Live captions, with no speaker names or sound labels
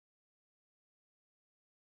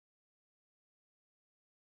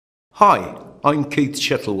Hi, I'm Keith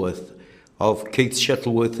Shuttleworth of Keith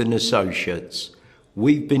Shuttleworth and Associates.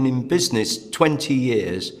 We've been in business 20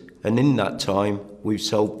 years, and in that time we've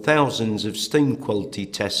sold thousands of steam quality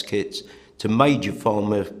test kits to major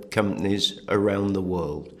pharma companies around the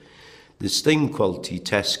world. The steam quality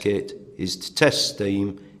test kit is to test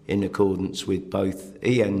steam in accordance with both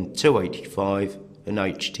EN 285 and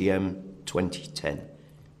HTM 2010.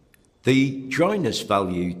 The dryness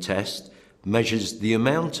value test measures the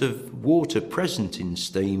amount of water present in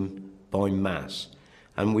steam by mass,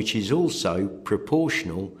 and which is also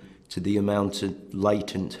proportional to the amount of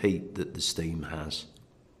latent heat that the steam has.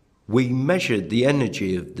 We measured the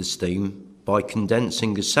energy of the steam by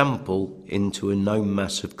condensing a sample into a known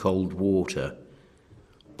mass of cold water.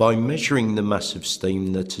 By measuring the mass of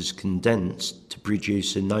steam that has condensed to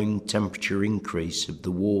produce a known temperature increase of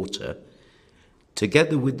the water,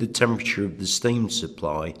 together with the temperature of the steam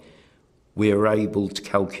supply, we are able to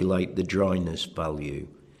calculate the dryness value,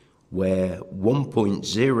 where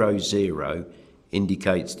 1.00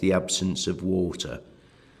 indicates the absence of water.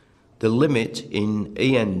 The limit in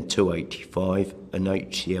EN 285 and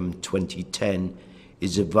HTM 2010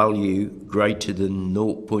 is a value greater than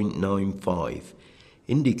 0.95,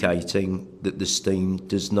 indicating that the steam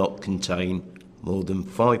does not contain more than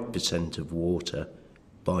 5% of water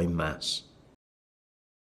by mass.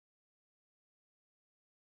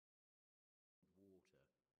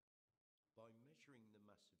 By measuring the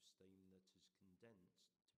mass of steam that has condensed,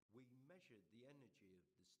 we measured the energy of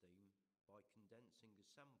the steam by condensing a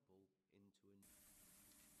sample into an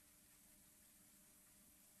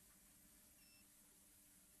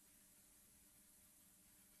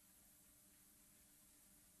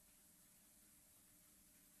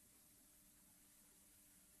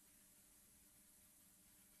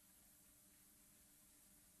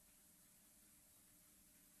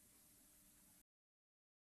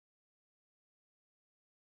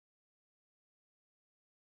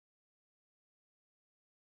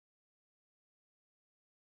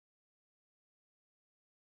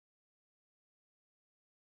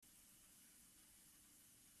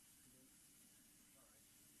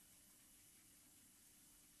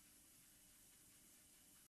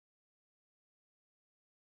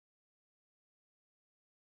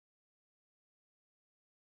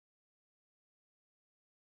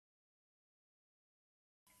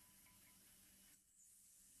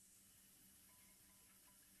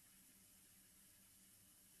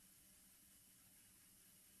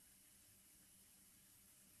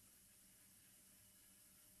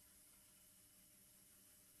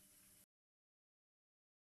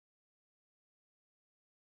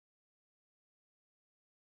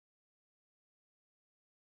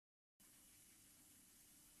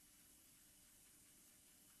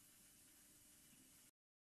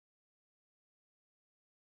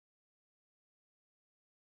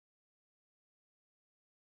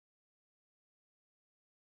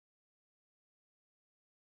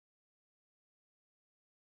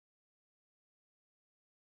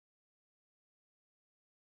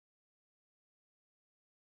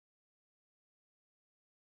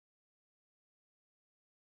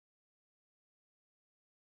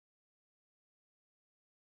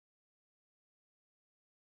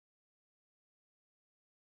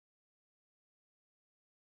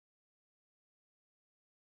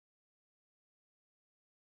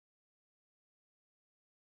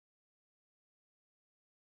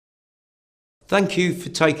Thank you for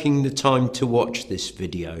taking the time to watch this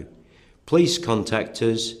video. Please contact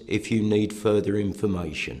us if you need further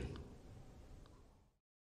information.